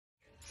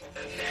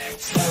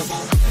For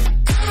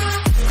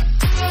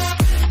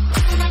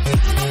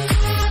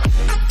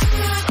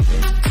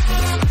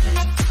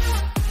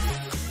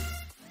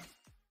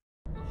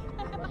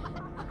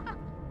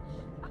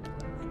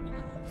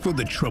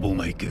the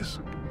troublemakers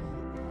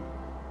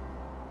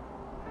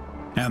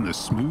and the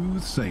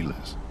smooth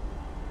sailors.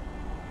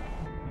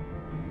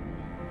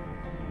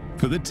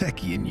 For the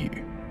techie in you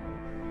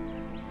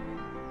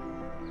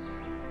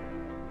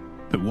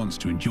that wants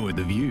to enjoy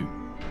the view.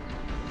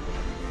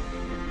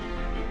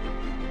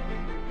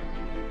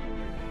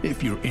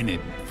 If you're in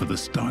it for the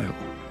style.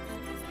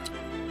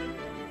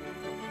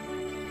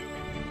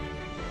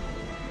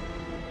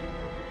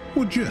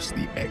 Or just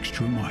the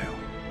extra mile.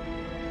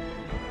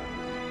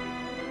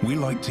 We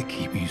like to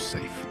keep you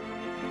safe.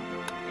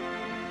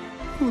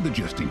 For the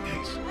just in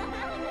case.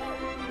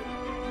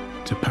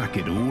 To pack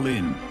it all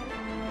in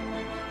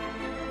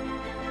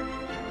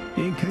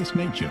case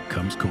nature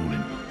comes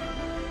calling.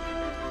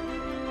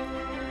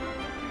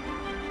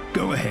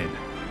 Go ahead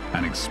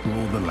and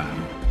explore the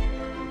land.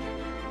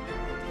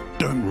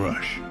 Don't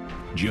rush,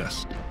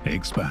 just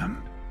expand.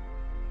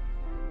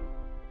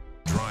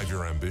 Drive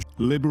your ambition.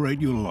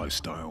 Liberate your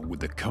lifestyle with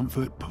the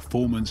comfort,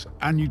 performance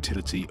and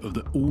utility of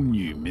the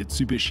all-new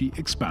Mitsubishi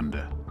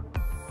Xpander.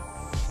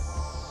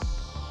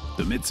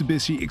 The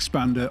Mitsubishi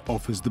Xpander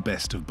offers the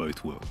best of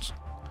both worlds.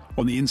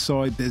 On the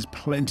inside, there's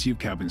plenty of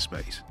cabin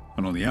space,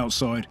 and on the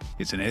outside,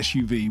 it's an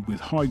SUV with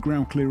high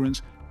ground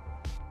clearance,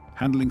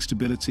 handling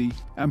stability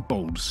and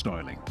bold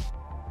styling.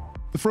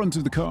 The front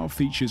of the car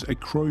features a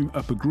chrome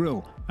upper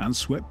grille and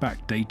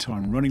swept-back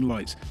daytime running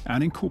lights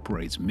and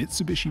incorporates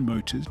Mitsubishi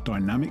Motors'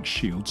 Dynamic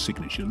Shield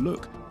signature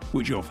look,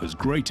 which offers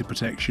greater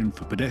protection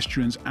for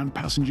pedestrians and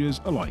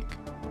passengers alike.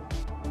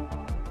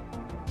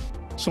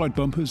 Side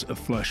bumpers are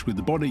flush with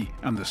the body,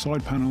 and the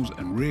side panels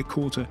and rear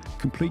quarter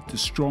complete the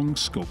strong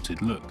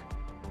sculpted look.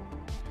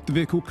 The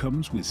vehicle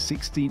comes with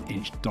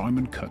 16-inch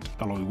diamond-cut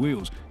alloy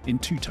wheels in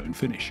two-tone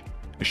finish,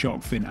 a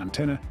shark fin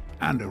antenna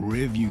and a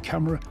rear-view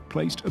camera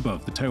placed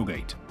above the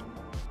tailgate.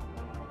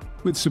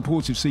 With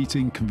supportive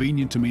seating,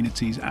 convenient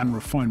amenities and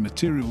refined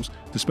materials,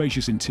 the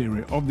spacious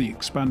interior of the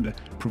Xpander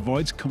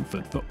provides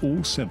comfort for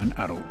all 7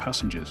 adult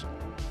passengers.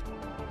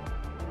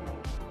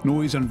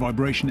 Noise and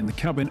vibration in the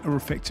cabin are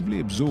effectively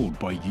absorbed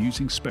by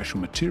using special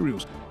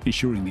materials,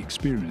 ensuring the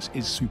experience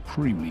is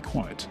supremely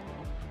quiet.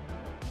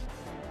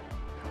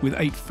 With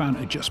 8 fan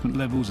adjustment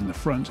levels in the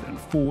front and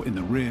 4 in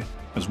the rear,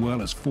 as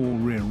well as 4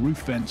 rear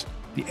roof vents,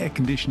 the air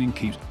conditioning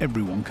keeps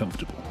everyone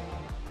comfortable.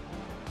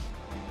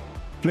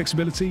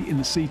 Flexibility in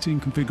the seating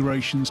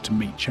configurations to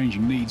meet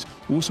changing needs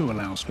also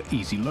allows for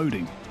easy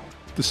loading.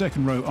 The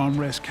second row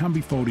armrest can be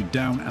folded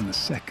down and the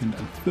second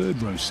and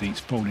third row seats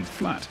folded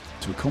flat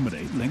to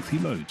accommodate lengthy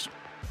loads.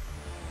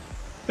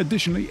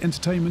 Additionally,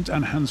 entertainment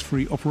and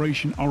hands-free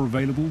operation are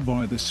available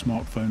via the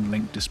Smartphone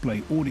Link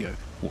Display Audio,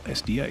 or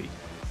SDA,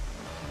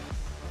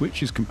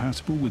 which is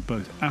compatible with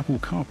both Apple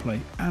CarPlay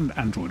and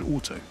Android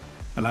Auto,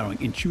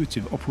 allowing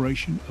intuitive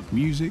operation of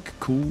music,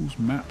 calls,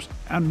 maps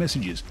and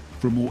messages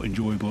for a more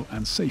enjoyable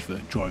and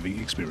safer driving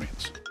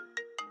experience.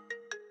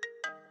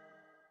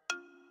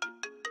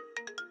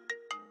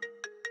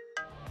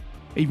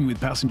 Even with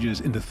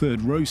passengers in the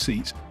third row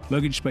seats,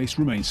 luggage space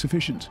remains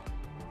sufficient.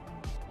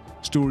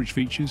 Storage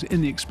features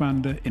in the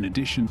Xpander in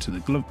addition to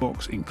the glove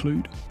box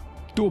include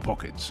door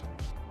pockets,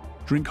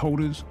 drink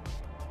holders,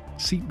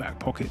 seat back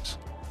pockets,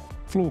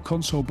 floor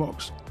console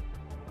box,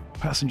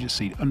 passenger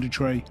seat under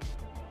tray,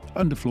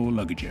 underfloor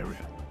luggage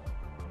area.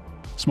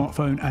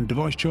 Smartphone and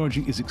device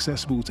charging is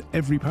accessible to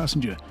every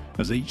passenger,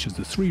 as each of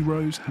the 3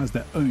 rows has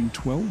their own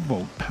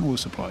 12-volt power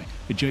supply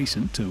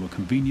adjacent to a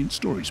convenient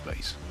storage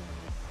space.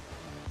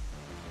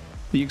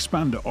 The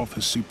Xpander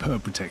offers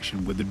superb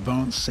protection with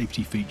advanced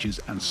safety features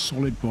and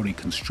solid body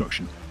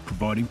construction,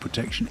 providing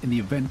protection in the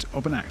event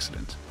of an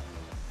accident.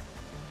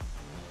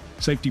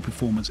 Safety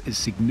performance is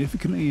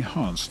significantly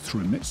enhanced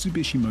through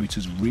Mitsubishi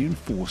Motors'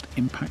 reinforced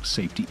Impact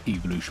Safety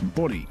Evolution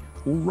body,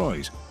 or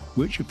RISE,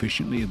 which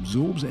efficiently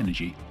absorbs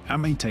energy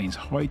and maintains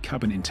high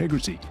cabin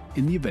integrity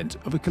in the event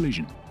of a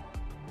collision.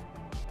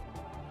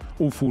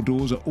 All 4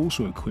 doors are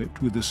also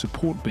equipped with a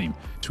support beam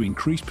to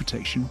increase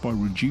protection by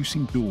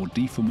reducing door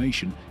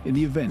deformation in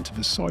the event of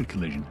a side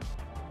collision.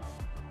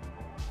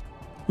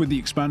 With the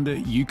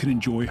Xpander, you can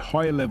enjoy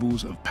higher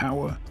levels of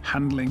power,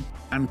 handling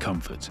and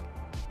comfort.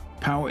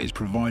 Power is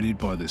provided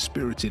by the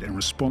spirited and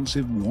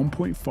responsive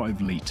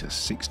 1.5-litre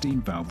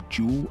 16-valve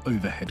dual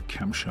overhead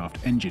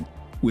camshaft engine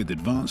with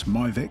advanced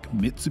MyVec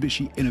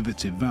Mitsubishi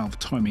innovative valve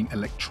timing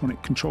electronic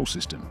control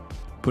system,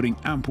 putting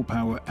ample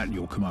power at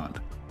your command.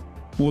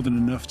 More than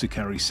enough to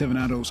carry 7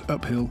 adults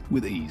uphill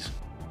with ease.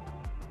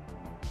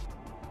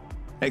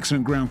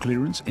 Excellent ground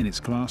clearance in its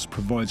class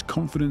provides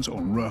confidence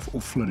on rough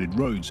or flooded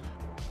roads,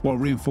 while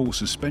reinforced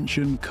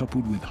suspension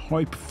coupled with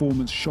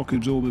high-performance shock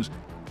absorbers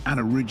and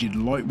a rigid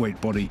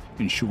lightweight body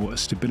ensure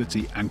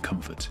stability and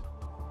comfort.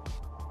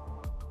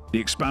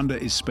 The Xpander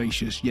is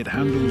spacious yet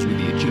handles with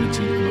the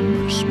agility of a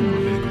much smaller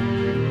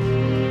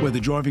vehicle.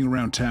 Whether driving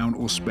around town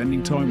or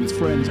spending time with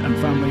friends and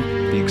family,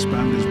 the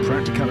Xpander's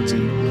practicality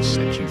will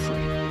set you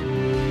free.